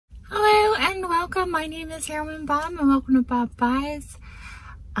welcome. My name is Heroin Bob and welcome to Bob Buys.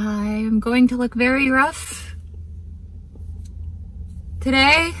 I'm going to look very rough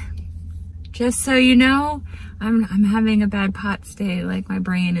today. Just so you know, I'm having a bad POTS day. Like, my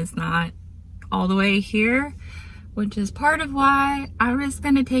brain is not all the way here, which is part of why I'm just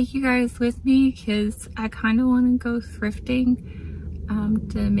gonna take you guys with me, because I kind of want to go thrifting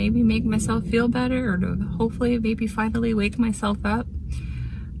to maybe make myself feel better, or to hopefully maybe finally wake myself up.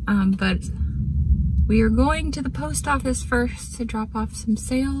 But we are going to the post office first to drop off some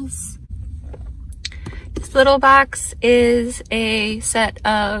sales. This little box is a set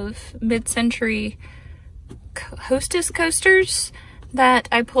of mid-century Hostess coasters that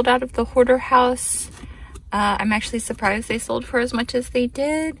I pulled out of the hoarder house. I'm actually surprised they sold for as much as they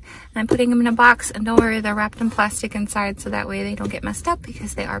did. And I'm putting them in a box, and don't worry, they're wrapped in plastic inside so that way they don't get messed up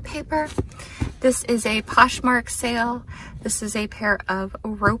because they are paper. This is a Poshmark sale. This is a pair of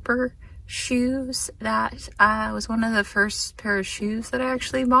Roper shoes that was one of the first pair of shoes that I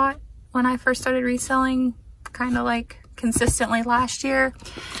actually bought when I first started reselling, kind of like consistently last year.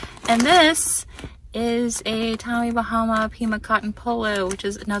 And this is a Tommy Bahama Pima cotton polo, which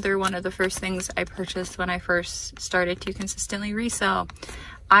is another one of the first things I purchased when I first started to consistently resell.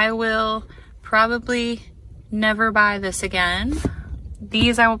 I will probably never buy this again.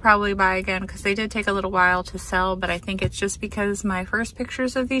 These I will probably buy again because they did take a little while to sell, but I think it's just because my first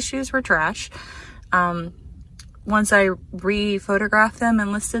pictures of these shoes were trash. Once I re-photographed them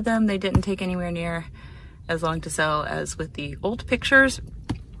and listed them, they didn't take anywhere near as long to sell as with the old pictures.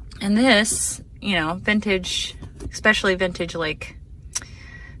 And this, you know, vintage, especially vintage like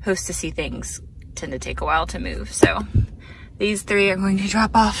hostessy things tend to take a while to move. So these three are going to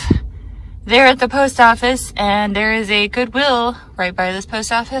drop off there at the post office, and there is a Goodwill right by this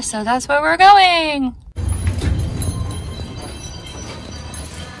post office, so that's where we're going.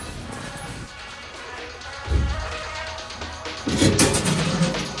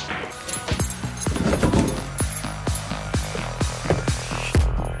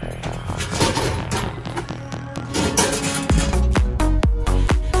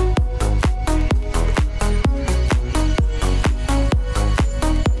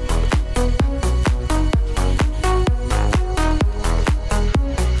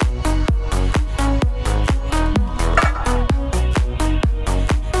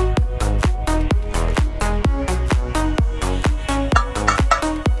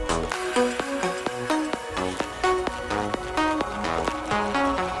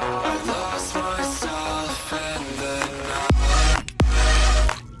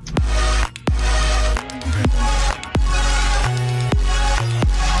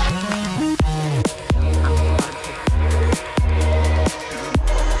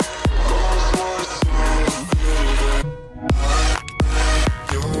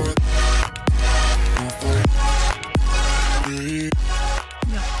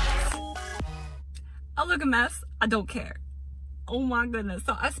 I look a mess. I don't care. Oh my goodness.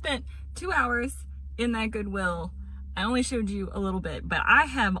 So I spent 2 hours in that Goodwill. I only showed you a little bit, but I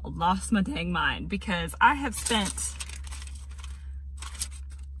have lost my dang mind because I have spent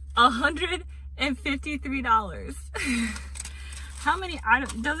 $153. How many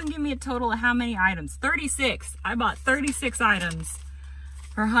items? It doesn't give me a total of how many items. 36. I bought 36 items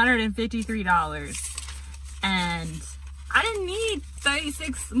for $153. And I didn't need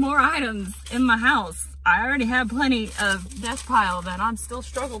 36 more items in my house. I already have plenty of desk pile that I'm still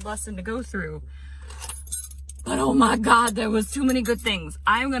struggle busting to go through. But oh my God, there was too many good things.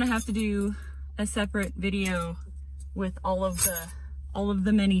 I'm gonna have to do a separate video with all of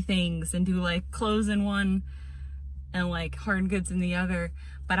the many things, and do like clothes in one and like hard goods in the other.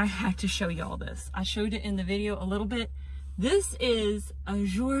 But I had to show you all this. I showed it in the video a little bit. This is a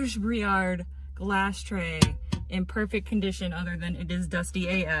Georges Briard glass tray in perfect condition, other than it is dusty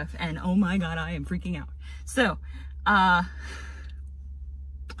AF, and oh my God, I am freaking out. So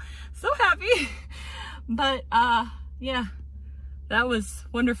so happy. But yeah, that was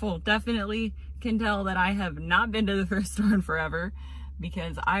wonderful. Definitely can tell that I have not been to the thrift store in forever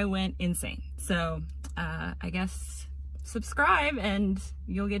because I went insane. So I guess subscribe and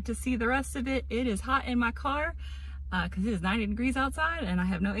you'll get to see the rest of it. It is hot in my car because it is 90 degrees outside and I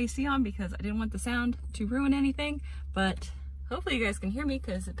have no AC on because I didn't want the sound to ruin anything. But hopefully you guys can hear me,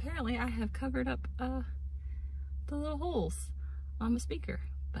 because apparently I have covered up the little holes on the speaker.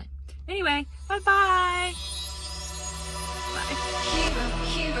 But anyway, bye-bye. Bye. Hero,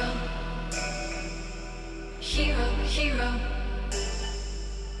 hero, hero, hero,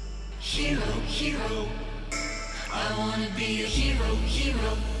 hero, hero. I wanna be a hero,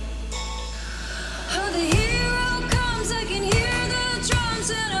 hero. Oh, the hero.